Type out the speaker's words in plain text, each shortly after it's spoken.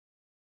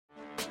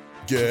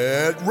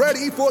Get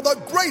ready for the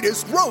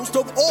greatest roast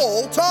of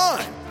all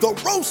time, the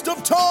Roast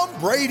of Tom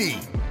Brady,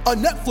 a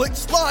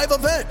Netflix live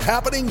event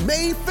happening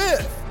May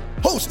 5th.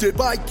 Hosted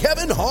by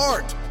Kevin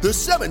Hart, the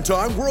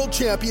 7-time world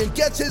champion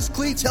gets his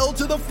cleats held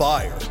to the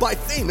fire by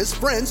famous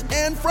friends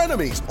and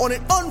frenemies on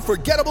an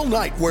unforgettable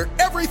night where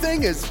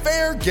everything is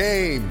fair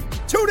game.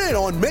 Tune in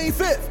on May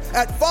 5th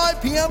at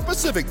 5 p.m.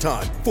 Pacific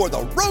time for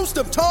the Roast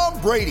of Tom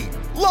Brady,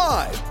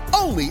 live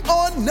only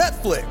on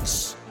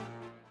Netflix.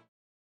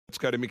 Let's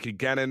go to Mickey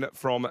Gannon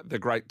from the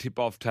Great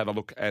Tip-Off to have a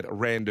look at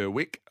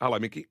Randwick. Hello,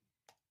 Mickey.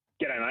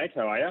 G'day, mate.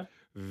 How are you?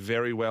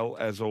 Very well,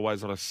 as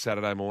always, on a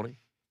Saturday morning.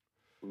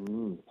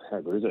 How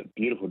good is it?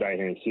 Beautiful day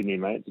here in Sydney,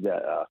 mate. It's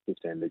about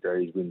 15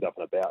 degrees, wind's up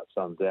and about,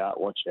 sun's out.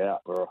 Watch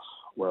out,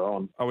 we're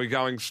on. Are we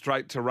going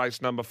straight to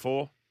race number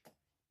 4?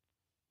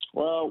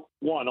 Well,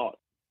 why not?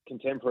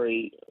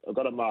 Contemporary, I've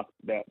got it marked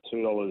about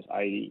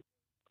 $2.80.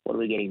 What are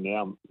we getting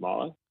now,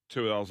 Milo?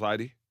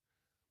 $2.80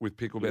 with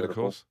pickle bet, of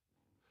course.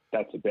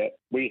 That's a bet.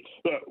 We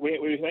think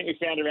we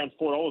found around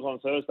 $4 on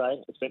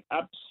Thursday. It's been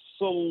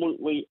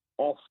absolutely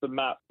off the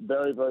map.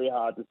 Very, very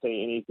hard to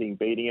see anything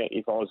beating it.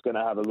 If I was going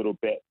to have a little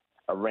bet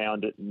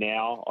around it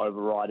now,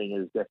 overriding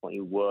is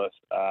definitely worth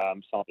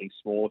something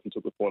small if you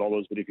took the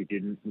 $4. But if you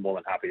didn't, more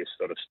than happy to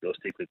sort of still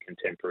stick with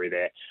Contemporary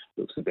there.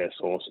 Looks the best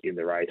horse in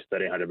the race.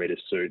 1,300 metre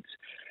suits.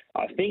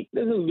 I think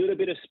there's a little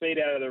bit of speed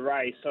out of the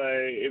race, so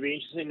it'll be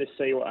interesting to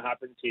see what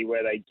happens here,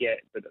 where they get.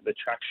 But the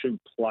track should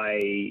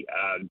play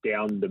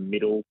down the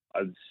middle.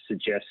 I'd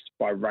suggest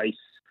by race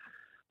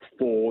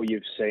 4,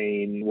 you've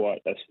seen,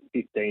 a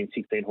 15,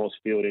 16 horse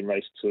field in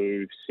race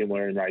 2,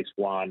 similar in race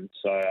 1.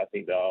 So I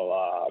think they'll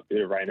a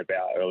bit of rain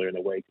about earlier in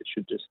the week. It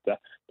should just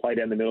play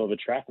down the middle of the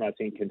track, and I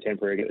think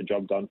Contemporary get the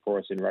job done for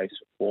us in race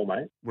 4,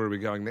 mate. Where are we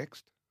going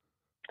next?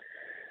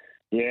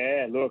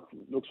 Yeah,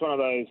 looks one of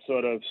those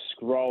sort of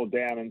scroll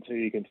down until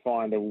you can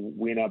find a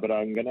winner, but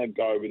I'm going to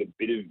go with a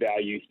bit of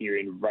value here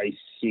in race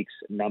 6,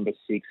 number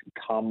 6,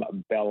 Come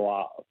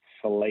Bella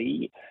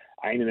Filet.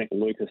 Amy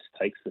McLucas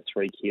takes the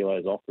 3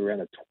 kilos off around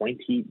the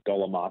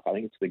 $20 mark. I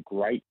think it's the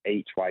great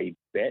each way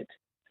bet.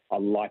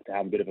 I'd like to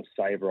have a bit of a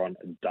saver on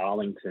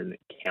Darlington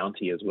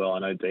County as well. I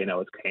know Dino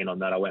was keen on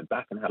that. I went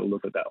back and had a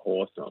look at that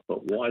horse, and I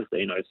thought, why is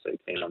Dino so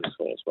keen on this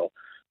horse? Well,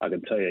 I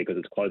can tell you because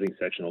its closing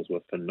sectionals were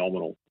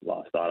phenomenal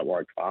last start at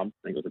Warwick Farm.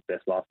 I think it was the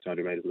best last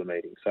 200 metres of the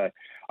meeting. So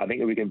I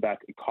think that we can back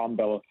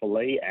Combella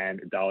Filet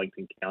and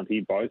Darlington County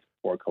both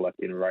for a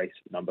collect in race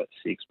number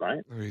 6,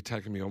 mate. Oh, you're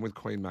taking me on with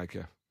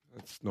Queenmaker.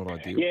 That's not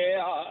ideal.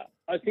 Yeah,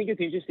 I think it's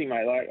interesting,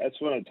 mate. Like, I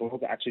just want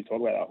to actually talk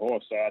about that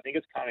horse. So I think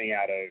it's coming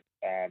out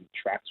of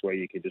tracks where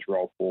you can just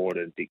roll forward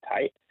and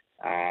dictate.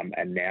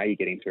 And now you're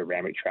getting to a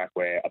Randwick track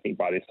where I think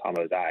by this time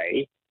of the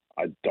day,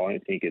 I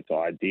don't think it's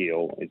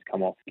ideal. It's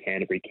come off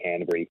Canterbury,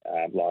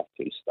 last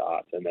 2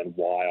 starts, and then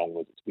Wyong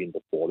was its win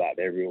before that.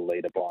 They're real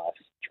leader bias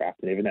track,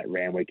 and even that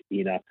Randwick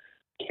inner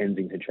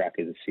Kensington track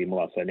is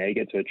similar. So now you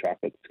get to a track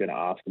that's going to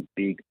ask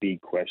big,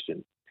 big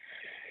questions.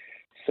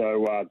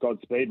 So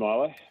Godspeed,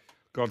 Milo.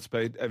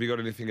 Godspeed. Have you got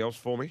anything else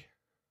for me?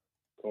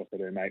 Of course I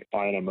do, mate.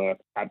 Iron Merc,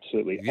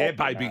 absolutely. Yeah,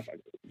 baby.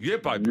 Yeah,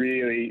 baby.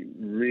 Really,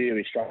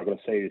 really struggle to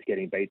see this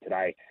getting beat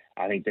today.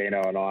 I think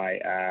Dino and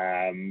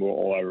I were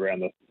all over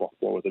around what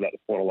was about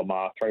the $4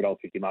 mark,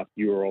 $3.50 mark.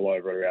 You were all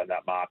over around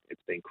that mark.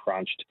 It's been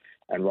crunched,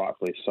 and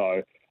rightfully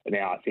so.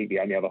 Now, I think the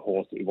only other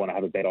horse that you want to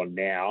have a bet on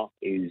now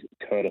is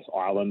Curtis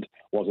Island.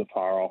 Wasn't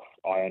far off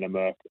Iona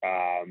Merc.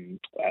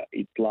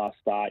 Its last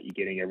start, you're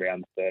getting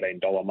around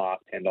 $13 mark,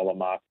 $10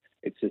 mark.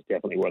 It's just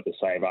definitely worth a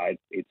saver.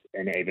 It's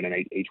even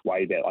an each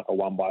way bet, like a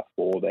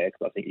 1x4 there,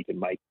 because I think you can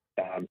make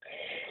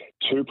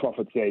 2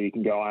 profits there. You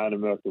can go Iona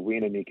Merc to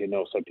win, and you can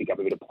also pick up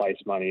a bit of place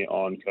money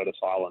on Curtis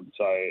Island.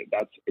 So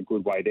that's a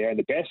good way there. And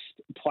the best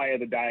play of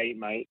the day,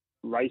 mate,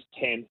 race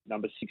 10,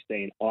 number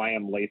 16, I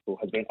Am Lethal,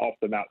 has been off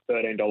the map,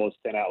 $13,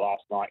 sent out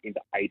last night into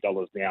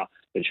 $8 now.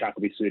 The track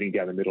will be suiting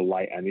down the middle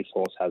late, and this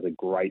horse has a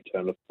great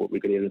turn of foot. We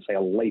could even say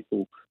a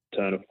lethal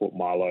turn of foot,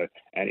 Milo,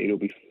 and it'll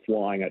be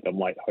flying at them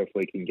late.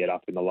 Hopefully it can get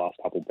up in the last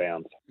couple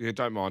bounds. Yeah,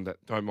 don't mind that.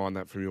 Don't mind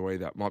that from you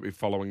either. Might be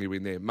following you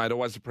in there. Mate,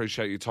 always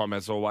appreciate your time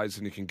as always,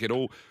 and you can get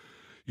all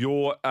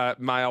your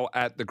mail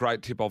at the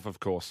Great Tip-Off,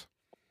 of course.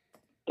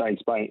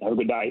 Thanks, mate. Have a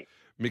good day.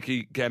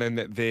 Mickey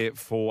Gannon there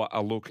for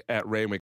a look at Randwick.